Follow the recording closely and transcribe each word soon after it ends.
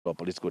our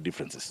political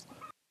differences.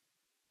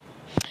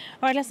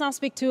 All right, let's now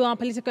speak to our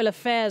political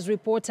affairs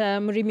reporter,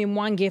 Murimi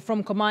Mwangi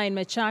from Koma in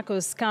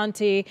Machakos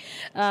County.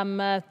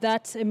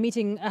 That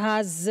meeting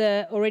has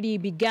already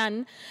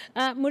begun.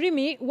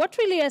 Murimi, what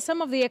really are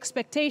some of the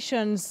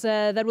expectations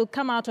that will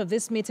come out of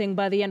this meeting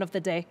by the end of the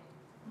day?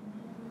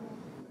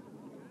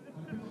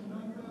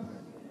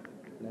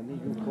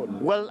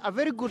 Well, a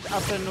very good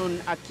afternoon,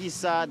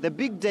 Akisa. The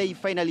big day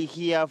finally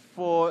here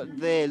for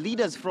the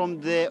leaders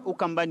from the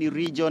Ukambani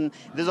region.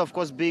 This, of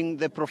course, being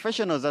the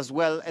professionals as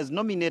well as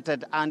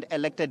nominated and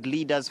elected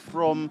leaders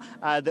from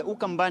the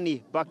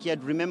Ukambani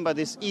backyard. Remember,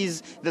 this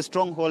is the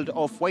stronghold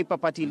of Wiper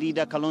Party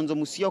leader Kalonzo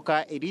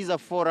Musyoka. It is a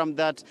forum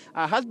that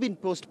has been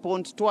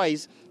postponed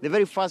twice. The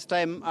very first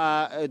time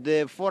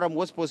the forum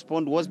was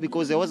postponed was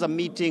because there was a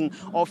meeting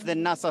of the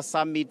NASA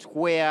summit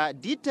where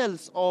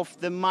details of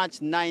the March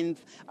 9th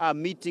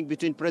meeting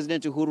between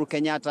President Uhuru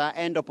Kenyatta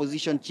and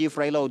opposition chief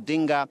Raila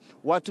Odinga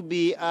were to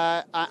be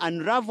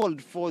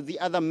unraveled for the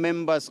other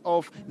members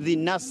of the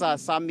NASA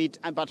summit.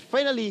 But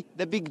finally,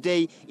 the big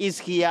day is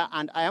here,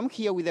 and I am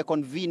here with the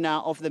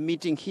convener of the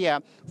meeting here,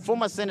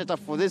 former senator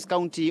for this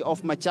county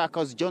of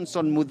Machakos,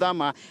 Johnson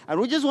Muthama. And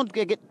we just want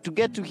to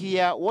get to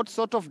hear what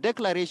sort of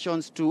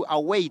declarations to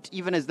await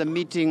even as the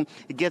meeting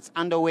gets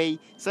underway.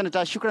 Senator,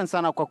 shukran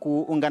sana kwa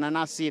kuungana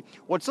nasi.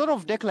 What sort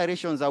of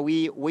declarations are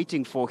we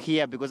waiting for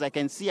here? Because I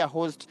can see a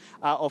host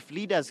of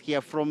leaders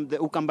here from the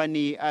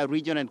Ukambani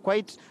region and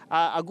quite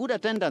a good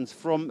attendance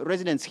from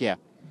residents here.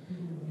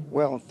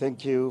 Well,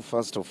 thank you,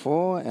 first of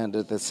all. And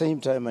at the same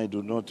time, I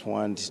do not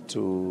want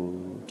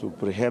to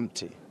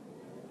preempt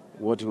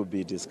what will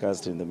be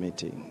discussed in the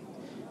meeting.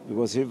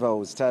 Because if I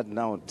will start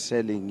now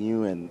telling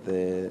you and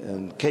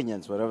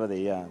Kenyans, wherever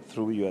they are,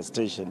 through your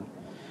station,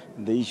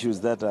 the issues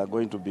that are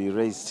going to be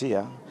raised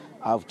here,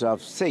 after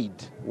I've said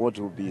what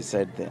will be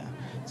said there.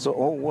 So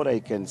all what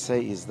I can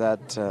say is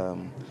that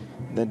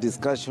the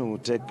discussion will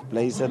take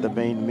place at the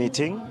main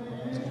meeting.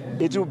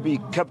 It will be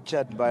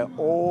captured by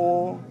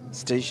all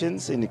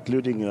stations,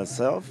 including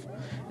yourself,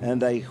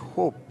 and I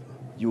hope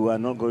you are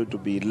not going to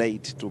be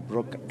late to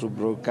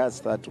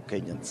broadcast that to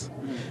Kenyans.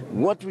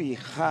 What we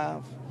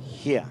have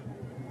here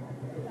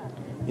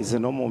is a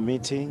normal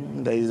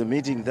meeting. There is a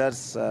meeting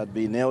that's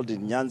been held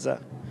in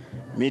Nyanza,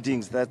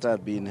 meetings that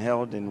have been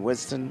held in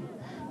Western,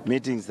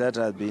 meetings that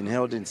have been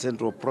held in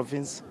Central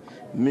Province,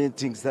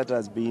 meetings that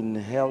has been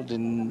held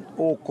in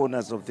all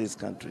corners of this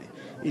country.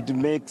 It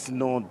makes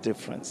no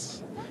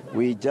difference.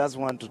 We just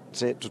want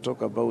to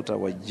talk about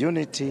our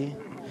unity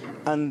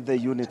and the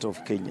unity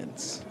of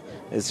Kenyans.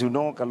 As you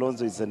know,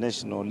 Kalonzo is a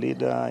national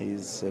leader,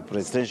 is a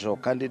presidential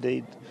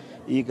candidate.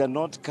 He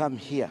cannot come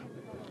here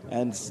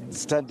and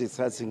start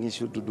discussing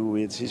issues to do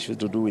with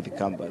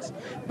Kambas.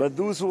 But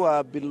those who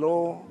are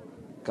below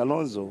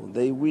Kalonzo,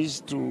 they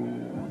wish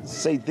to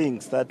say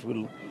things that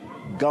will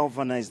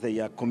galvanize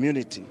their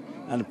community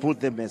and put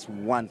them as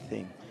one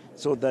thing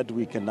so that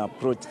we can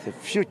approach the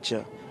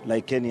future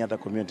like any other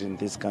community in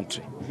this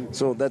country.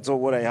 So that's all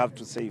what I have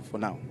to say for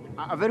now.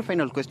 A very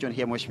final question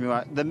here,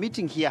 Mheshimiwa. The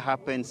meeting here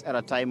happens at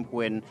a time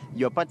when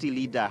your party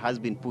leader has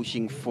been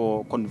pushing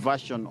for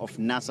conversion of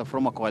NASA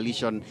from a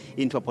coalition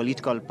into a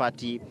political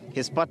party.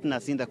 His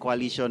partners in the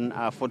coalition,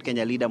 Ford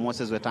Kenya leader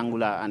Moses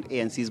Wetangula and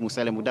ANC's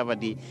Musalia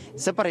Mudavadi,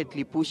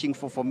 separately pushing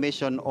for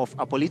formation of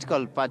a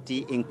political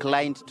party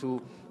inclined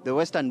to the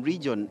Western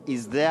region.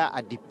 Is there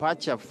a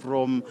departure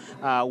from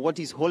what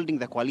is holding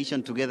the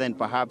coalition together, and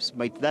perhaps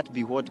might that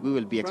be what we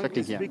will be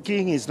expecting here?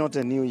 Speaking is not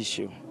a new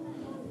issue.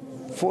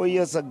 4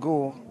 years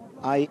ago,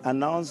 I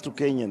announced to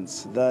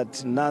Kenyans that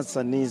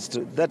NASA needs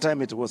to, that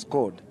time it was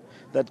called,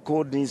 that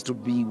code needs to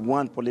be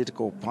one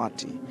political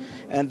party.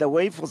 And the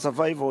way for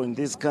survival in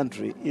this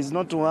country is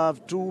not to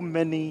have too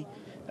many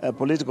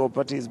political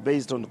parties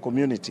based on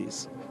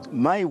communities.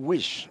 My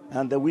wish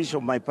and the wish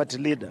of my party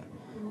leader,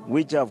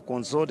 which I've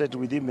consulted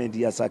with him and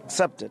he has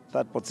accepted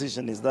that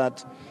position, is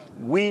that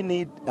we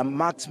need a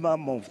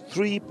maximum of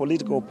 3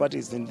 political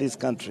parties in this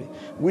country,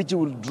 which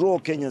will draw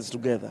Kenyans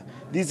together.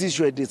 This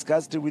issue I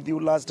discussed with you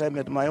last time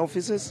at my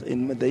offices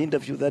in the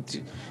interview that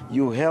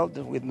you held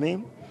with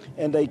me,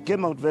 and I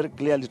came out very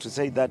clearly to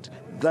say that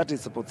that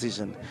is the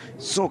position.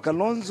 So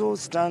Kalonzo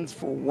stands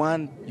for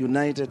one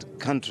united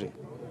country.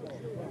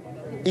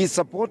 His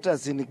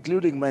supporters,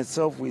 including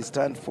myself, we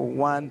stand for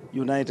one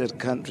united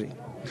country.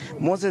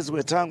 Moses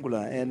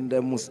Wetangula and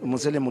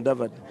Musalia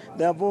Mudavadi,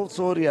 they have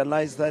also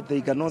realized that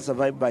they cannot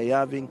survive by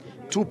having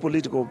 2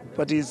 political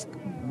parties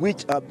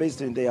which are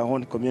based in their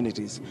own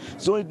communities.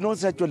 So it's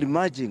not actually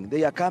merging.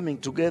 They are coming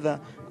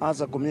together as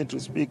a community to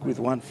speak with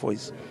one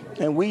voice.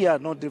 And we are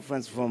no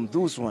different from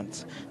those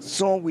ones.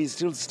 So we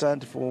still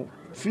stand for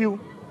few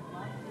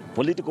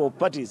political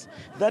parties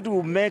that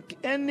will make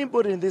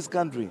anybody in this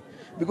country.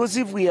 Because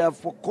if we have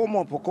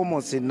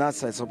Pokomos in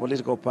NASA as a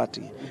political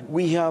party,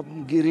 we have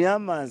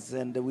Giriamas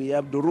and we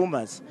have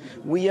Durumas,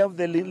 we have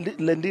the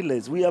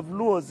Lendiles, we have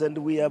Luos and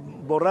we have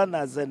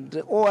Boranas and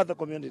all other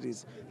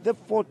communities. The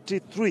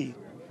 43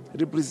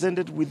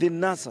 represented within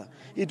NASA.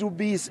 It will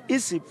be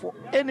easy for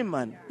any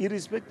man,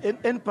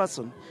 any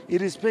person,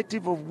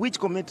 irrespective of which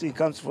community he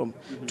comes from,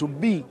 to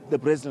be the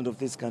president of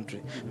this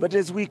country. But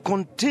as we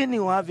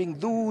continue having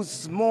those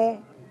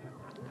small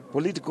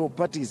political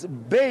parties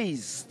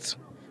based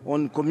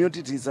on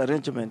communities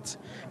arrangements,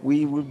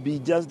 we will be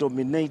just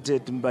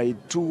dominated by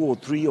 2 or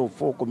 3 or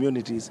 4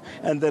 communities,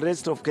 and the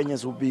rest of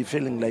Kenyans will be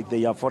feeling like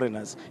they are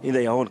foreigners in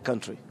their own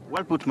country.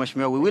 Well put,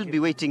 Mheshimiwa. We will be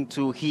waiting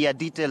to hear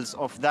details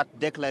of that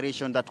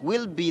declaration that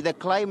will be the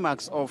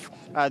climax of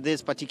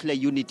this particular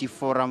unity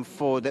forum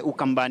for the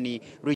Ukambani region.